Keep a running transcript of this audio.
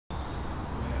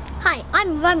Hi,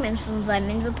 I'm Roman from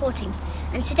Roman Reporting,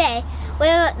 and today we're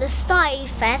at the Sci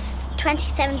Fest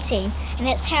 2017, and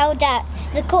it's held at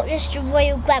the Colchester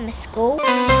Royal Grammar School.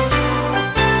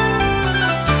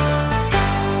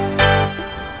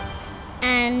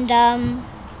 And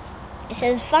it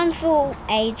says fun for all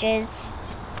ages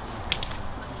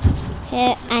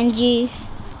here, and it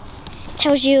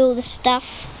tells you all the stuff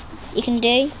you can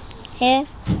do here.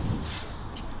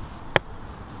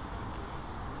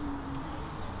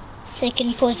 So you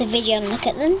can pause the video and look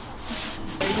at them.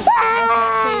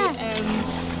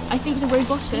 I think the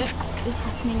robotics is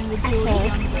happening with Georgia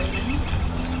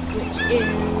which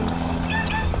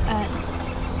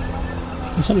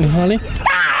is something, Harley?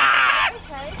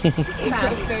 you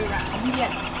sort of go round.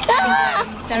 Yeah. And,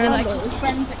 there are like little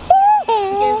friends activities to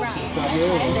go round.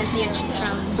 There's the entrance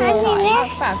round the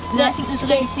side. And I think there's a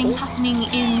lot of things happening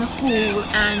in the hall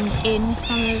and in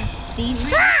some of these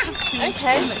rooms.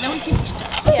 Okay. No one can.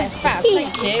 Yeah, fab,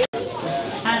 thank you.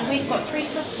 And we've got 3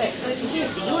 suspects over here,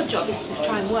 so your job is to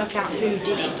try and work out who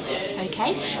did it,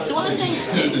 okay? So what I'm going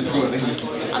to do,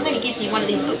 I'm going to give you one of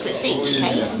these booklets each,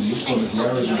 okay? And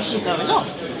help you as you go along.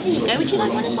 Here you go, would you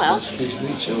like one as well?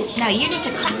 Now you need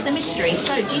to crack the mystery,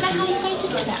 so do you know how you're going to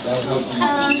do that?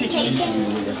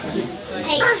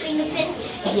 Take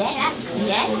fingerprints.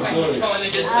 Yes.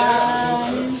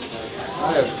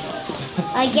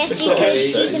 I guess you could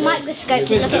use a microscope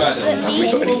to look at the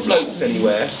footprints.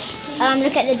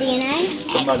 Look at the DNA.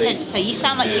 Excellent. So you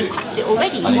sound like you've cracked it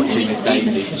already. What you need to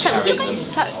do. So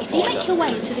if you make your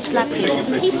way to this lab here, there's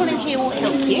some people in here will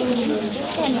help you.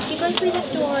 Then if you go through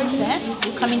that door over there,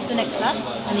 you'll come into the next lab,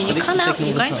 and then you come out,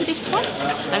 you go into this one,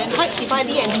 and then hopefully by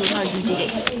the end you'll know who did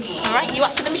it. Alright, you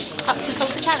up to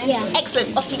solve the challenge? Yeah.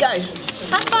 Excellent, off you go.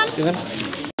 Have fun.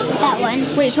 That one.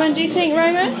 Which one do you think,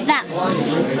 Roman? That one.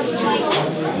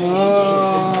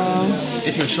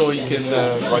 If you're sure, you can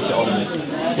write it on.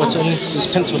 What's on this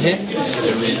pencil here?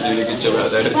 He's doing a good job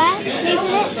out there. Where?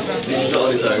 He's not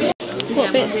on his own.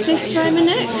 What bit's this, Roman,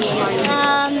 next?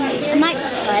 A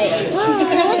microscope.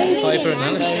 Fibre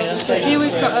analysis. Here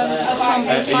we've got a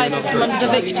sample of fibre from under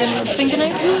the victim's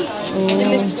fingernails. And then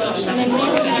these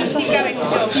so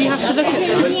you have to look at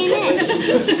them.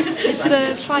 It's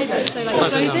the fibre, so like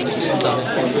clothing.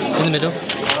 In the middle.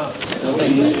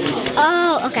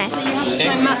 Oh, okay. So you have to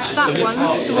try and match that one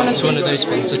to one of It's one of those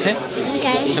ones, okay?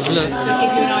 Okay. Let's have a look. to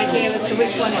give you an idea as to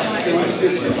which one it might be.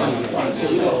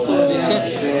 That's it.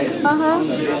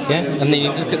 Yeah, and then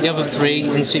you look at the other 3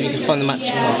 and see if you can find the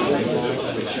matching one.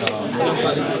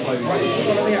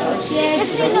 Yeah,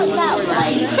 definitely not that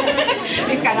one.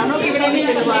 He's going, I'm not giving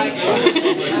anything away.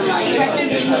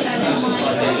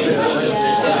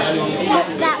 Not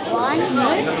that one.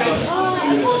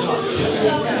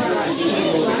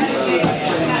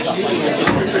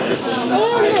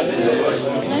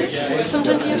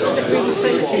 Sometimes you have to look really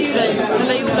closely. So are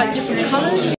they all like different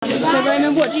colours? So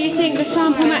Roman, what do you think the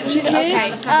sample matches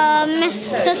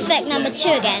with? Suspect number 2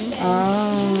 again.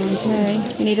 Oh, okay.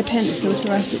 You need a pencil to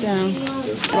write it down.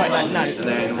 Right, no,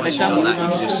 they've done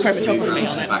chromatography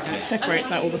on it, and it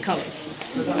separates out all the colours.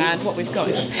 And what we've got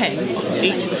is a pen of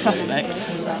each of the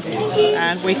suspects,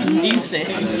 and we can use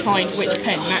this to find which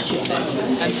pen matches this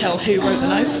and tell who wrote the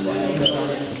note.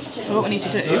 So what we need to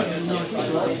do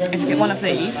is get one of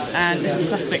these, and this is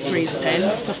suspect 3's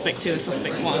pen, suspect 2 and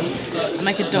suspect 1, and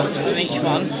make a dot on each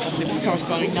one, obviously with the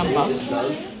corresponding number.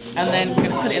 And then we're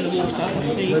going to put it in the water and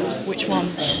see which one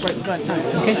wrote the note.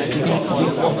 Okay, so you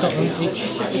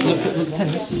can look at the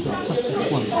pens. You've got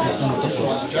suspect 1. There's one dot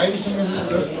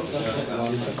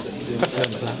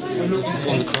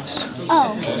on the cross.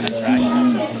 Oh. That's right.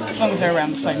 As long as they're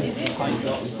around the same height.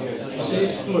 See,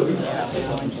 it's blue.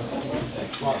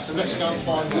 Right, so let's go and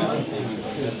find out.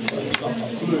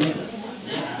 Blue.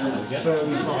 And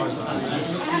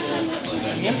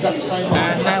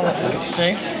now what we're going to do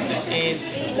is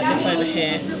put this over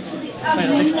here so that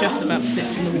this just about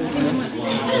sits in the water,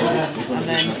 and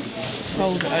then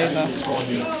fold it over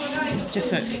just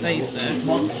so it stays there.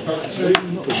 What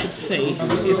we should see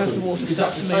is as the water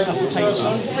starts to move up the paper,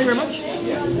 thank you very much,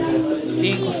 the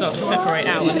ink will start to separate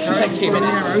out, and it's going to take a few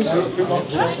minutes.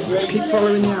 Just keep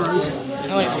following the arrows.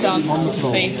 And when it's done, you can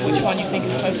see which one you think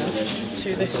is closest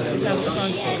to this time.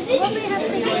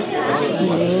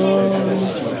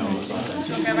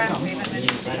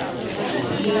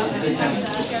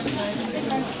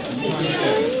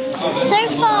 So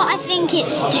far, I think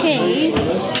it's 2.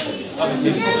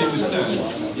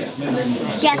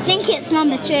 Yeah, I think it's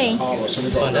number 2.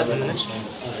 Find out in the next one.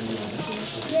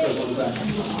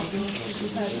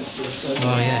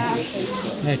 Oh yeah.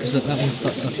 Yeah, because look, that one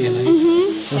starts off yellow. That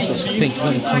one starts off pink. That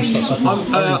one starts off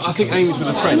orange. I think Amy's with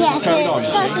a friend. Yeah, Just so carry it on.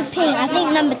 starts with pink. I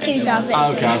think number 2's our bit.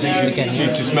 Okay, I think she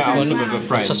just met up with a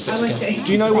friend. Suspect again.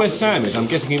 Do you know where Sam is? I'm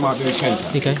guessing he might be with Kenta.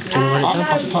 Here you go. Do you want to write it down?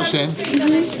 That's a touch then.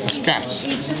 That's gas.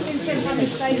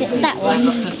 Is it that one?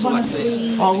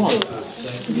 Oh, what?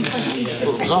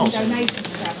 Results.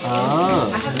 Ah.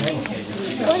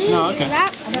 No, okay.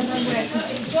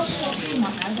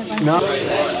 No.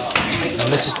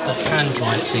 And this is the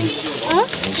handwriting. Huh?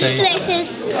 So- It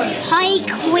says, "Hi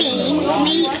Queen,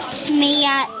 meet me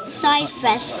at Sci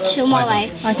Fest tomorrow."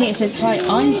 I think it says hi,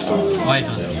 I'm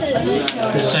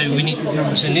Ivan. So we need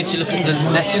to look at the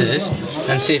letters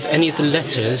and see if any of the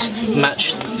letters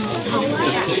match the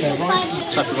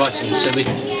type of writing. So the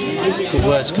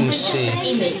words can we see?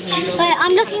 But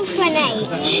I'm looking for an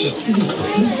H. Is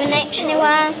there an H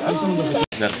anywhere?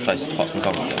 That's close to Potsdam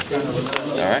Common. Is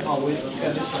that alright?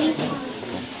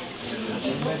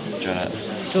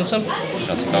 Do you want some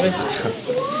bubbles?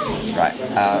 Right,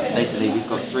 basically we've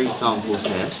got 3 samples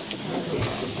here.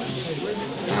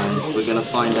 And we're going to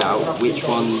find out which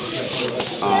ones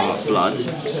are blood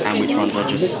and which ones are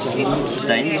just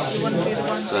stains.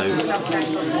 So,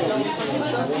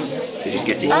 we just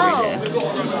get these 3 here.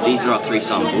 These are our 3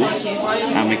 samples,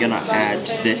 and we're going to add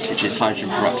this, which is hydrogen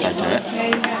peroxide, to it.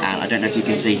 And I don't know if you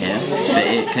can see here,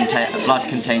 but blood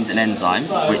contains an enzyme,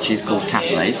 which is called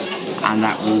catalase, and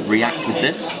that will react with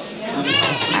this,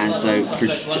 and so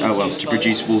to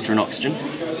produce water and oxygen.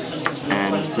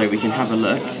 And so we can have a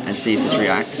look and see if this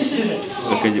reacts,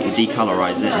 because it will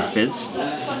decolorize it and fizz.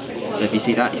 So if you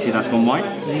see that's gone white.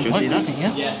 Do you see that?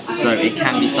 Yeah. So it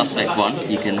can be suspect 1,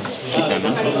 you can keep them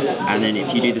in. And then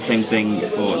if you do the same thing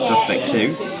for suspect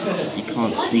 2, you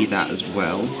can't see that as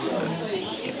well.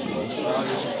 Just get some more.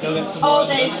 Oh,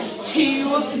 there's too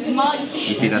much.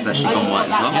 You see that's actually gone white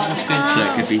as well? Yeah, that's good. So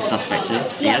it could be suspect 2.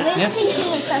 Yeah, we're Yeah.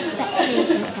 thinking it's suspect 2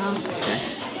 so far. Okay.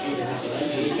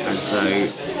 And so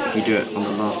if you do it on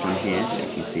the last one here, you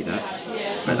can see that.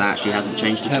 But that actually hasn't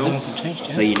changed at That all. hasn't changed,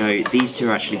 yeah. So you know these 2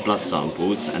 are actually blood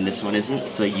samples and this one isn't.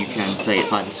 So you can say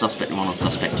it's either suspect 1 or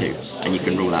suspect 2, and you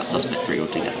can rule out suspect 3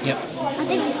 altogether. Yep. I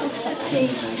think it's suspect 2.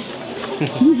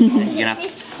 You're gonna have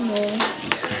This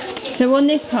small. So on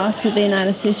this part of the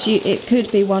analysis, it could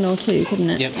be 1 or 2, couldn't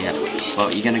it? Yep. yeah. Well,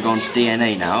 you're going to go on to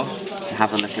DNA now to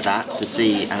have a look at that to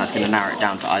see, and that's going to narrow it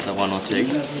down to either 1 or 2.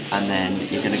 And then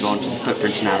you're going to go on to the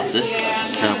footprint analysis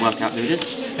to work out who it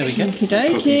is. There we go. Okie You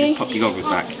dokie. just pop your goggles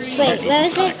back. Wait, where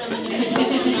is it?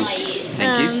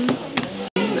 Thank you.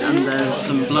 And there's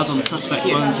some blood on suspect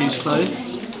 1 and 2's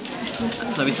clothes.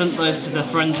 So we sent those to the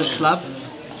forensics lab,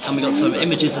 and we got some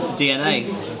images of the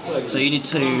DNA. So you need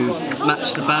to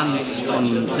match the bands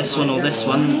on this one or this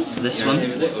one to this one.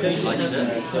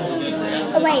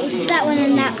 Oh wait, it's that one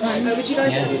and that one.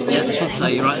 Yeah, so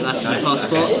you write that in your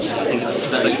passport. I think it's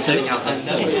suspect 2.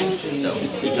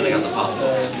 You're filling out the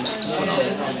passports.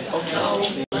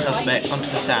 Suspect onto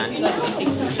the sand,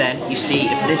 and then you see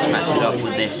if this matches up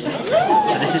with this.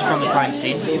 So this is from the crime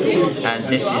scene, and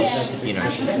this is, you know,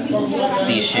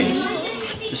 these shoes.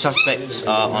 The suspects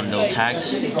are on little tags,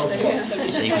 so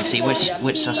you can see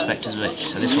which suspect is which.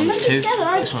 So this one's 2,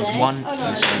 this one's 1,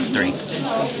 and this one's 3. I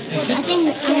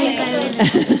think I'm going to go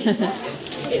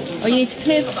with Well, you need to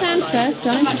clear the sand first,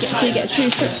 don't you? So you get a true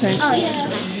footprint. Oh yeah.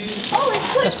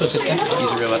 That's perfect then.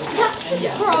 Use a real one.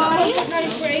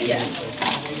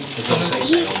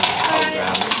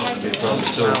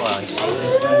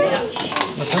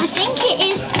 I think it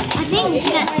is. I think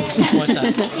that's the Why is that?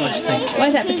 What do you think? Why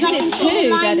is that? because I Because can it's see the 2,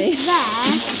 lines Daddy.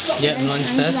 there. Yeah, the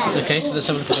line's there. Okay, so let's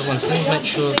have a look at the ones then. Make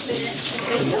sure what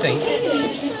you think.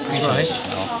 That's right.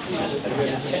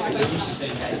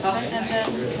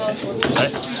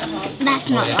 That's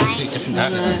not Yeah, right. completely different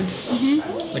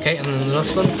outcome. Okay, and then the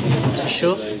last one, for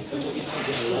sure.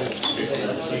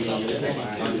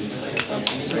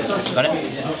 Got it?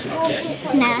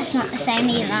 No, that's not the same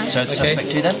either. So it's Okay.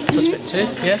 suspect 2 then? Suspect 2,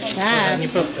 yeah. So Yeah. in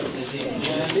your book.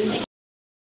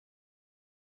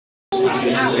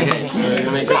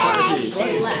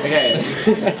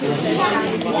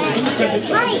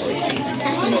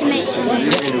 That's to make sure.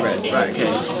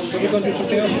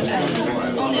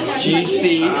 Do you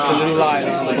see the little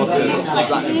lines on the bottom, the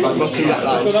bottom black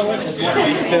line?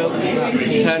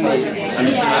 Turn these and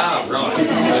the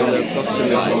bottom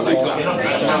line like that.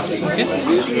 Okay.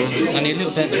 I need a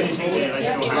little bit.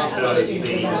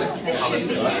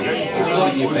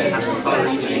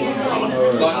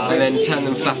 And then turn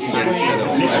them flat again so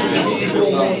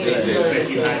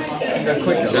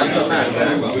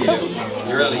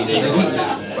You really need it.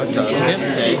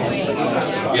 Okay.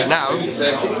 Now,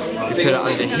 put it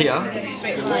under here,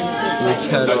 and we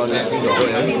turn on the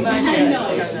oil.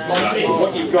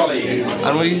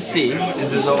 And what you see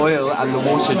is that the oil and the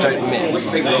water don't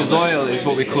mix. Because oil is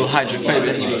what we call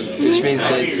hydrophobic, which means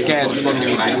that it's scared of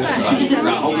bonding with the water.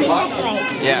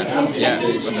 Yeah, yeah.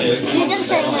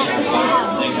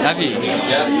 Have you?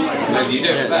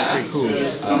 Yeah, it's pretty cool.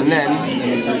 And then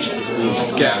we'll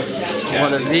just get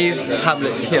one of these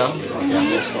tablets here,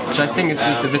 which I think is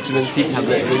just a vitamin C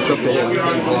tablet. We drop it in,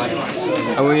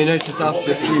 and we notice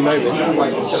after a few moments,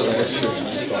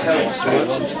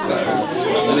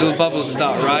 the little bubbles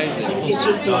start rising.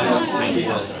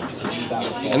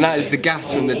 And that is the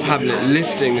gas from the tablet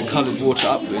lifting the coloured water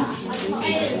upwards.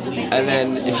 And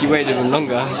then if you wait even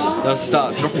longer, they'll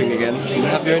start dropping again and you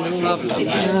have your own little lava lamp.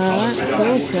 That's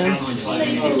awesome.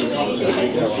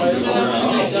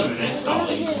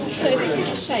 So if this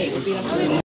different shape would be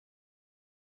like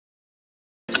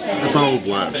A bulb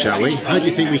work, shall we? How do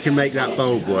you think we can make that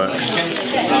bulb work?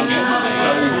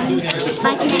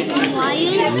 By connecting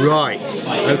wires. Right.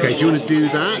 Okay, do you want to do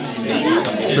that?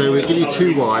 So we'll give you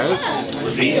 2 wires.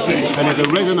 And there's a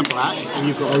red and a black, and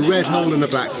you've got a red hole and a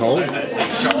black hole.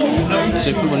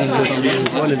 So put one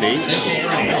in each.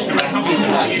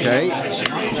 Okay.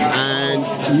 And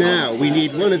now we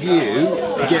need one of you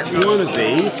to get one of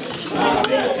these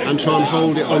and try and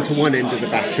hold it onto one end of the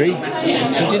battery.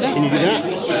 Can you do that? Can you do that?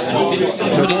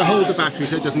 So if I hold the battery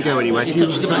so it doesn't go anywhere, can you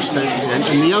touch that end?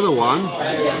 And the other one,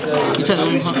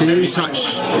 can you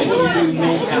touch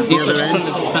the other end?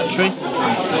 Battery.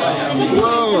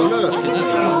 Whoa, look!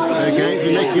 Okay, so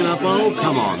we're making our bulb,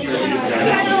 come on.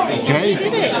 Okay?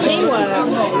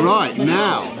 Right,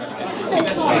 now,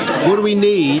 what do we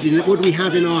need, what do we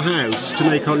have in our house to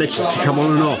make our electricity come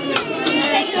on and off?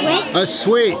 A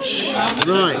switch!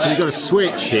 Right, so we've got a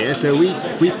switch here, so we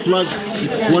plug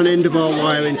one end of our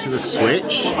wire into the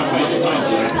switch.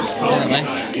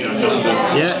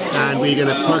 Yeah, and we're going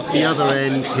to plug the other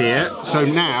end here. So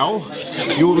now,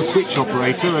 you're the switch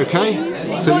operator, okay?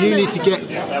 So you need to get...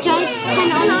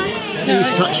 You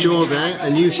touch your there,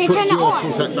 and you put your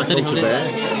contact back onto there.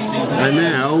 And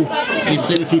now,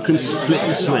 if you can flip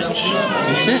the switch.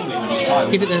 That's it.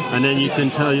 Keep it there. And then you can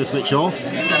turn your switch off.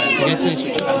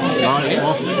 Right,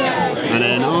 off. And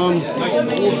then on.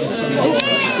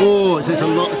 Oh, it takes a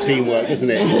lot of teamwork, doesn't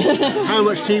it? How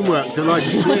much teamwork to light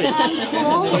a switch? 4.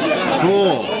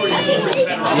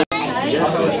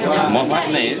 And what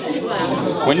happened is,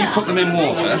 when you put them in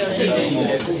water,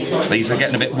 these are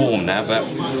getting a bit warm now, but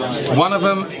one of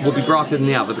them will be brighter than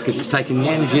the other because it's taking the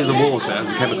energy of the water as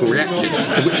a chemical reaction.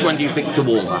 So which one do you think is the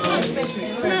warmer?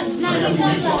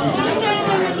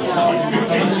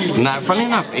 Now, funny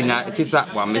enough, it is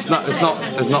that one. It's not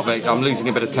very. I'm losing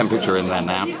a bit of temperature in there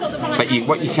now. But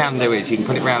what you can do is you can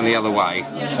put it round the other way,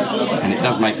 and it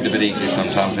does make it a bit easier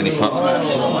sometimes. Then you put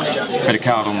a bit of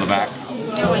card on the back,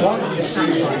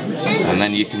 and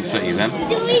then you can see them. Do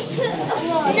we put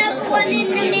another one in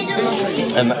the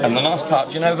middle? And the last part,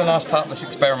 do you know the last part of this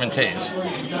experiment is?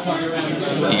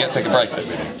 You get to take a bracelet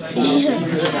with you.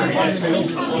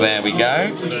 There we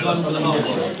go.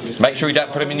 Make sure you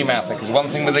don't put them in your mouth, because one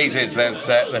thing with these is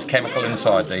there's chemical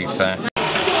inside these.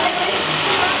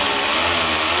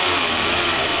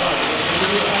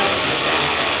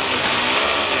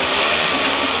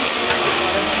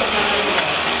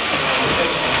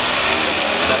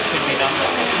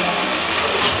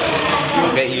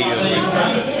 I'll get you.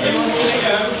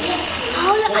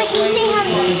 Oh look, I can see how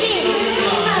it spins.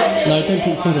 No, don't put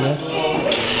your finger there.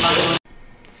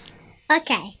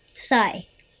 Okay, so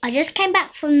I just came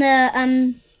back from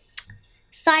the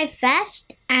Sci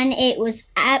Fest and it was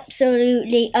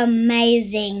absolutely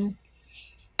amazing.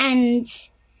 And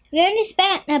we only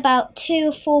spent about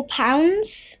 £2 or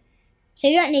 £4, so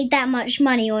you don't need that much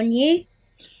money on you.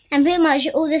 And pretty much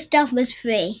all the stuff was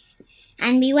free.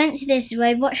 And we went to this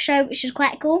robot show, which was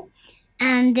quite cool.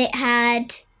 And it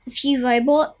had a few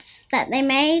robots that they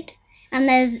made. And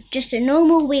there's just a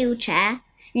normal wheelchair.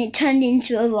 And it turned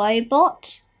into a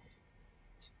robot.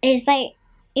 It's like,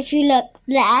 if you look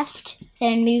left,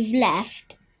 then move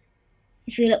left.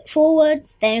 If you look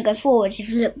forwards, then it'll go forwards. If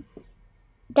you look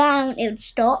down, it would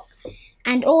stop.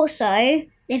 And also,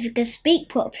 if you could speak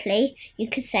properly, you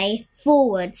could say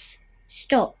forwards,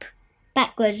 stop,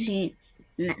 backwards, and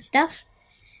that stuff.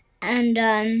 And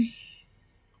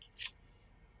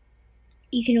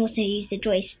you can also use the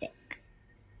joystick,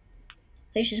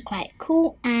 which was quite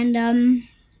cool. And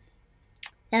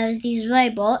there was these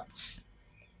robots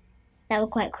that were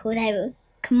quite cool. They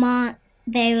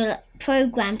were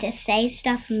programmed to say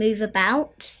stuff and move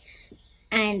about,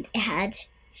 and it had a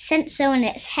sensor on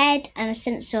its head and a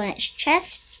sensor on its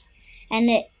chest,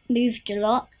 and it moved a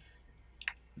lot.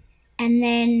 And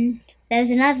then there's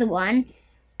another one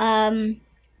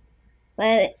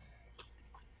where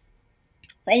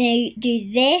when you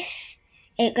do this,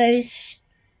 it goes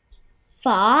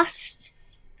fast.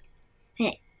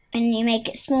 When you make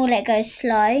it smaller, it goes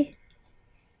slow.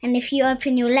 And if you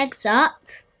open your legs up,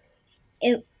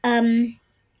 the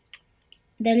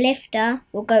lifter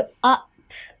will go up,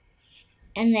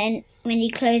 and then when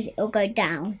you close it, it'll go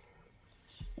down.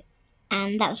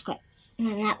 And that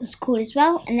was cool as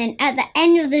well. And then at the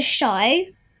end of the show,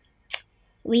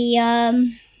 we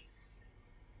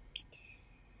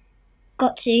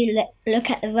got to look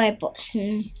at the robots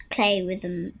and play with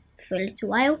them for a little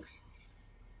while.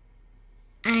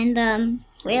 And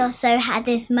we also had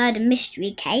this murder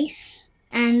mystery case,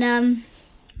 and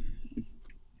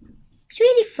it's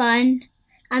really fun.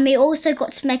 And we also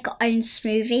got to make our own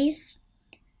smoothies.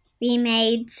 We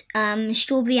made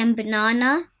strawberry and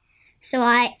banana. So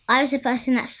I was the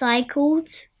person that cycled,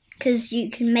 because you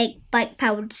can make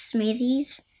bike-powered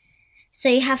smoothies. So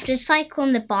you have to cycle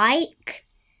on the bike,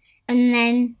 and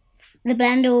then the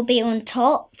blender will be on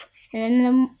top, and then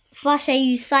the faster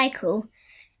you cycle,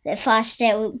 the faster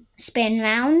it will spin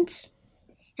round,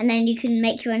 and then you can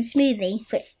make your own smoothie.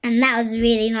 And that was a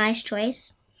really nice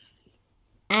choice.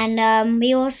 And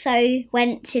we also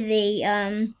went to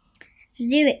the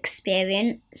zoo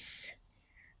experience.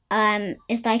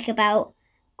 It's like about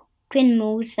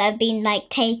criminals that have been like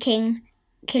killing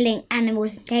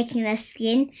animals and taking their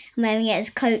skin and wearing it as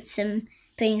coats and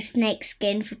putting snake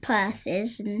skin for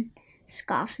purses and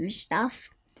scarves and stuff.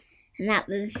 And that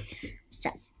was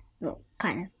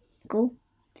kind of cool.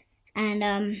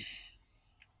 And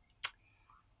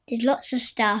did lots of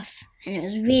stuff, and it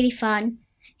was really fun.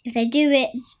 If they do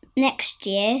it next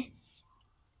year,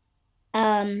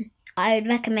 I would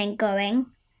recommend going.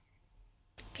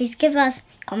 Please give us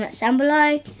comments down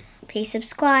below. Please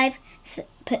subscribe.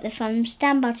 Put the thumbs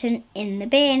down button in the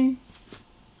bin.